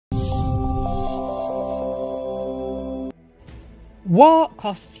War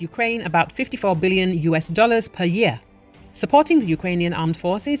costs Ukraine about $54 billion per year. Supporting the Ukrainian armed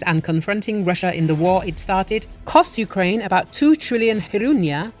forces and confronting Russia in the war it started costs Ukraine about 2 trillion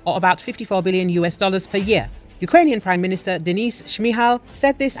hryvnia, or about $54 billion per year. Ukrainian Prime Minister Denis Shmyhal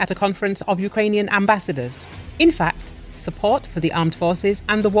said this at a conference of Ukrainian ambassadors. In fact, support for the armed forces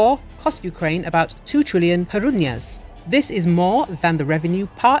and the war cost Ukraine about 2 trillion hryvnias. This is more than the revenue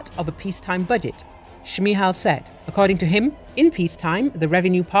part of a peacetime budget, Shmyhal said. According to him, in peacetime, the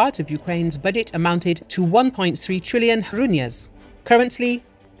revenue part of Ukraine's budget amounted to 1.3 trillion hryvnias. Currently,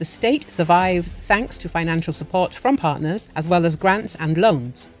 the state survives thanks to financial support from partners as well as grants and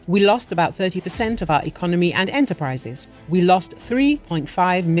loans. We lost about 30% of our economy and enterprises. We lost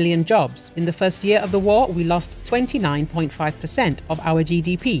 3.5 million jobs. In the first year of the war, we lost 29.5% of our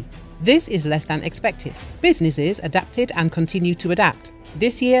GDP. This is less than expected. Businesses adapted and continue to adapt.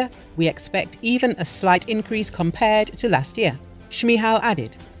 This year, we expect even a slight increase compared to last year, Shmyhal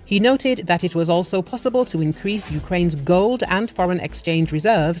added. He noted that it was also possible to increase Ukraine's gold and foreign exchange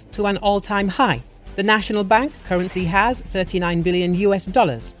reserves to an all-time high. The National Bank currently has $39 billion.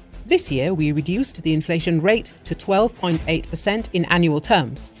 This year, we reduced the inflation rate to 12.8% in annual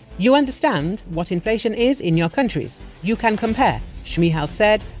terms. You understand what inflation is in your countries. You can compare, Shmyhal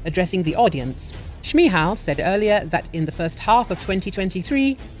said, addressing the audience. Shmyhal said earlier that in the first half of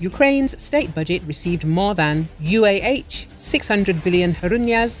 2023, Ukraine's state budget received more than UAH 600 billion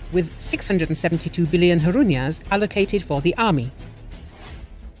hryvnias, with 672 billion hryvnias allocated for the army.